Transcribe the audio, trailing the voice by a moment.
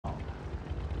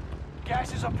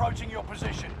Gas is approaching your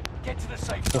position. Get to the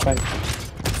safe zone. Okay.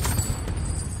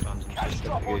 Cash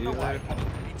drop on the way.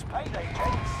 It's payday,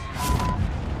 gents.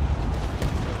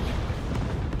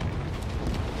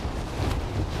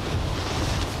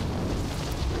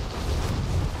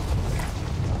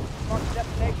 Mark the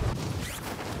destination.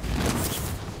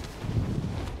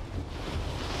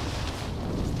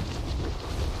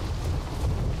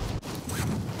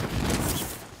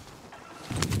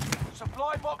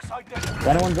 Supply box identified.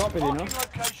 Anyone drop it, you know? Marking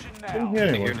location Didn't now. hear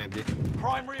anyone.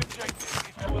 Primary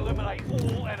objective is to eliminate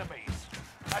all enemies.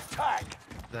 Attack!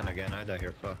 Then again, I die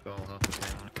here. Fuck all. Half the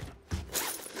time.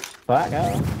 Back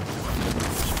out.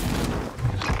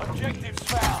 Objectives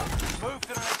found. Move to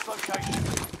the next location.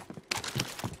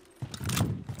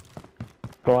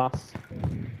 Glass.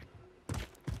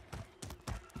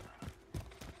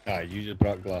 Ah, you just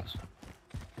brought glass.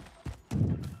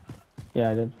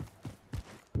 Yeah, I did.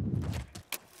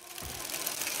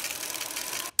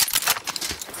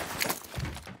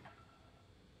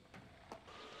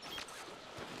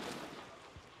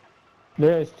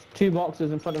 There's 2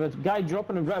 boxes in front of us. Guy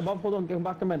dropping it right above. Hold on, come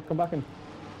back in. Come back in.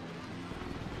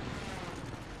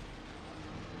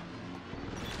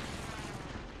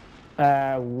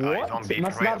 What? on beat My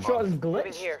right snapshot above. is Moving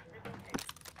glitched. here.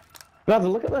 Lads,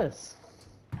 look at this.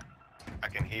 I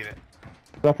can hear it.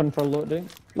 Dropping for loading.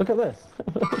 Look at this.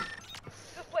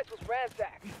 This place was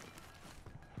ransacked.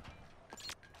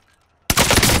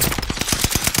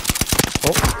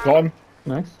 Oh, got him.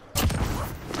 Nice.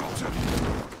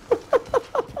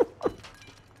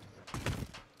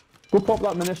 Go pop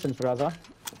that munitions for us, huh?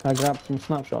 Can I grab some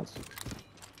snapshots?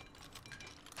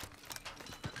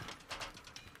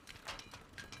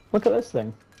 Look at this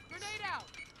thing. Grenade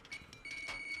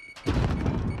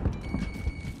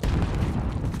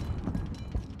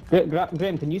out.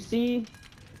 Graham, can you see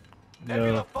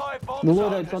Nebula 5 bomb the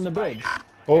zone loadouts on the bridge?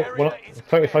 Oh,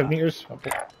 35 meters up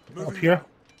here.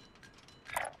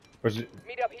 Or is it?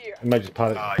 Meet up here. It might just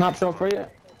pad it. Snapshot for you?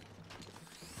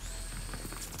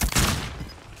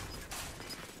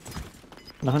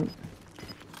 Nothing.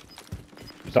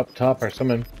 It's up top or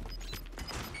something.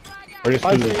 Or just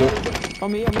I through the door. see.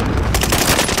 On me, on me. Nice,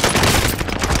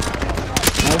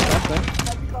 that's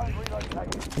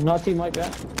it. I'm not a team like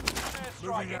that.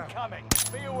 Airstrike incoming.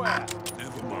 Be aware.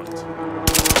 Never mind.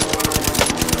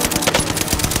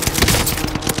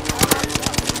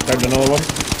 Found another one.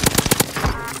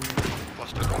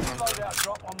 Loadout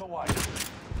drop on the way.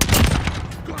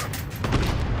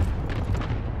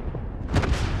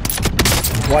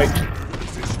 White.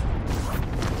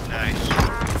 Nice.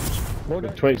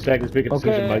 Loadout. 20 seconds, make a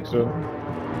decision, Okay. Mike, so.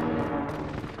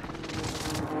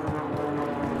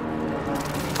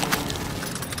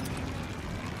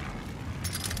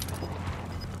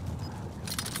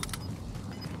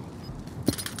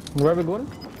 Where are we going?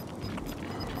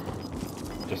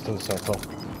 Just to the circle.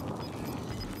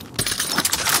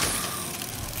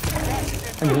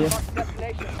 I'm here. Mark the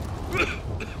destination.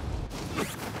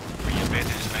 We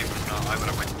invaded snipers now. I would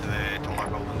have went to the taller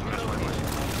buildings where it's like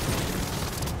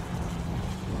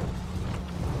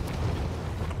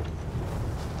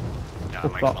yeah,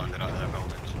 Mike's fuck? landed out of their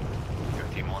buildings. Got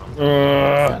a team on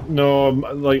them. No,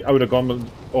 like, I would have gone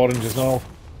with oranges now.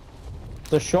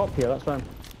 There's a shop here, that's fine.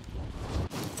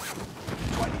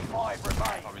 25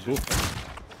 remain.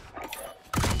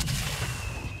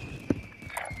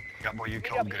 Yeah, boy, you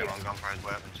killed Graham on gunfire's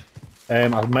weapons. I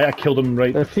might have killed him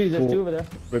right There's two before, over there.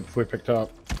 right before he picked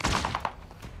up.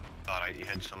 Alright, you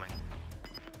hid something.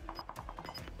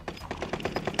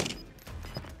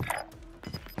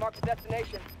 Mark the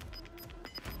destination.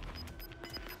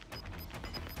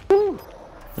 I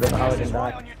don't know how I Gas is didn't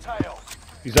right die. on your tail.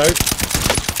 He's out.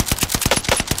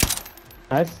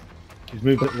 Nice. He's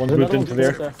moved. One's There's moved another into one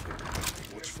there. close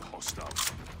Watch for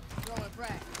hostiles. Throwing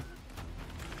frag.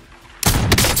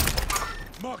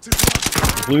 Marked his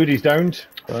mark. Blued, he's downed.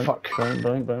 Brilliant, Fuck.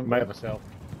 brilliant. Might have a cell.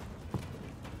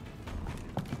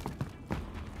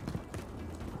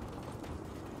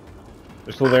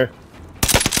 They're still there.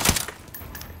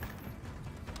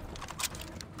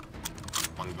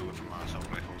 One bullet from my assault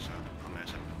rifle, so I'm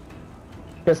missing.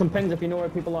 Get some pings if you know where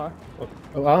people are. Oh,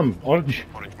 orange.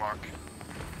 Orange mark.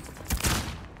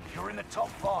 You're in the top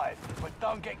 5, but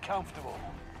don't get comfortable.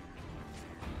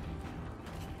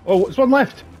 Oh, there's one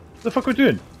left. What the fuck are we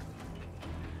doing?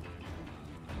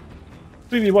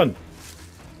 3v1.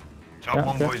 So Yeah,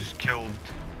 one okay. boy's killed.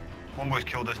 One boy's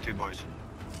killed us, 2 boys.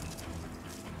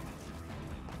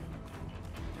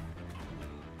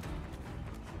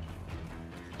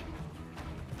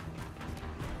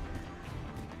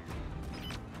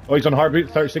 Oh, he's on heartbeat,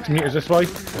 36 meters this way.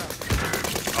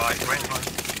 Alright, wait, man.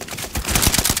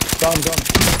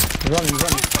 Gone. Running,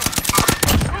 running.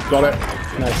 Got it.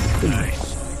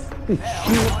 Nice.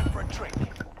 Now time for a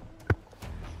drink.